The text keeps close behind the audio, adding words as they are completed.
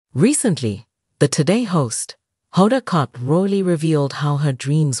Recently, the Today host, Hoda Kotb, royally revealed how her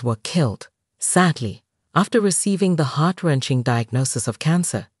dreams were killed. Sadly, after receiving the heart-wrenching diagnosis of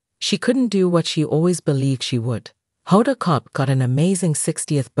cancer, she couldn't do what she always believed she would. Hoda Kotb got an amazing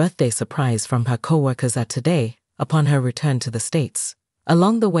 60th birthday surprise from her co-workers at Today upon her return to the States.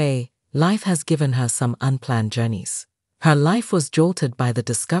 Along the way, life has given her some unplanned journeys. Her life was jolted by the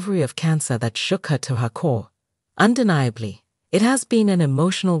discovery of cancer that shook her to her core. Undeniably, it has been an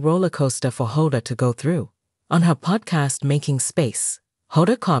emotional roller coaster for Hoda to go through. On her podcast Making Space,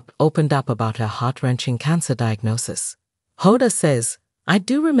 Hoda Kotb opened up about her heart-wrenching cancer diagnosis. Hoda says, "I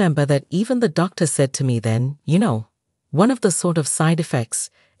do remember that even the doctor said to me then, one of the sort of side effects,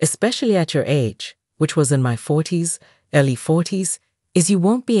 especially at your age, which was in my 40s, early 40s, is you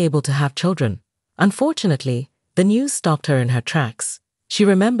won't be able to have children." Unfortunately, the news stopped her in her tracks. She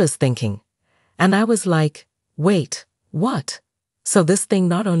remembers thinking, and I was like, wait, what? So this thing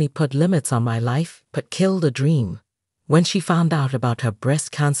not only put limits on my life, but killed a dream. When she found out about her breast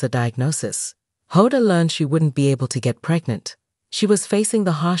cancer diagnosis, Hoda learned she wouldn't be able to get pregnant. She was facing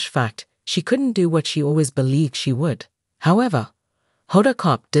the harsh fact she couldn't do what she always believed she would. However, Hoda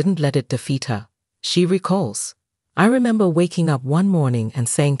Kotb didn't let it defeat her. She recalls, "I remember waking up one morning and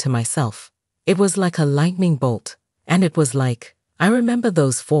saying to myself, it was like a lightning bolt, and it was like, I remember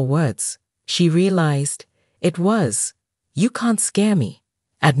those 4 words. She realized, it was, you can't scare me.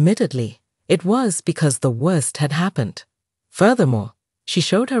 Admittedly, it was because the worst had happened. Furthermore, she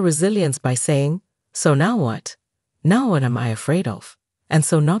showed her resilience by saying, so now what? Now what am I afraid of? And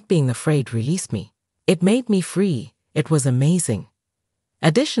so not being afraid released me. It made me free. It was amazing."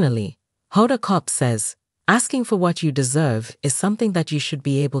 Additionally, Hoda Kotb says, asking for what you deserve is something that you should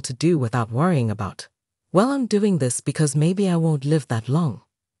be able to do without worrying about. Well, I'm doing this because maybe I won't live that long.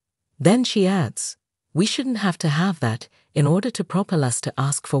 Then she adds, we shouldn't have to have that in order to propel us to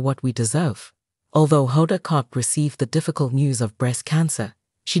ask for what we deserve. Although Hoda Kotb received the difficult news of breast cancer,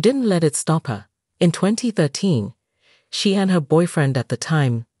 she didn't let it stop her. In 2013, she and her boyfriend at the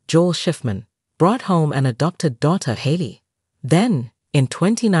time, Joel Schiffman, brought home an adopted daughter, Haley. Then, in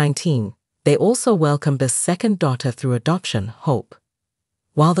 2019, they also welcomed a second daughter through adoption, Hope.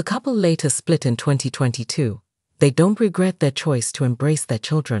 While the couple later split in 2022, they don't regret their choice to embrace their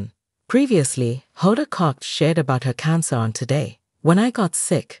children. Previously, Hoda Kotb shared about her cancer on Today. "When I got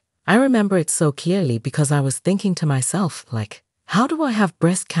sick, I remember it so clearly because I was thinking to myself, like, how do I have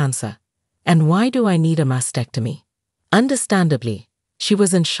breast cancer? And why do I need a mastectomy?" Understandably, she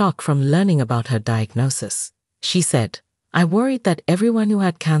was in shock from learning about her diagnosis. She said, "I worried that everyone who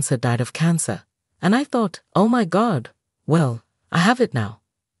had cancer died of cancer. And I thought, oh my God, well, I have it now.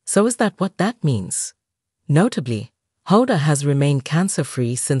 So is that what that means?" Notably, Hoda has remained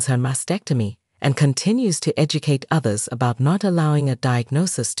cancer-free since her mastectomy and continues to educate others about not allowing a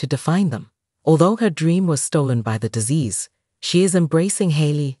diagnosis to define them. Although her dream was stolen by the disease, she is embracing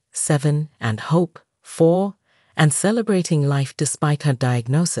Haley, 7, and Hope, 4, and celebrating life despite her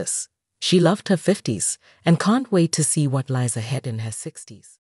diagnosis. She loved her 50s and can't wait to see what lies ahead in her 60s.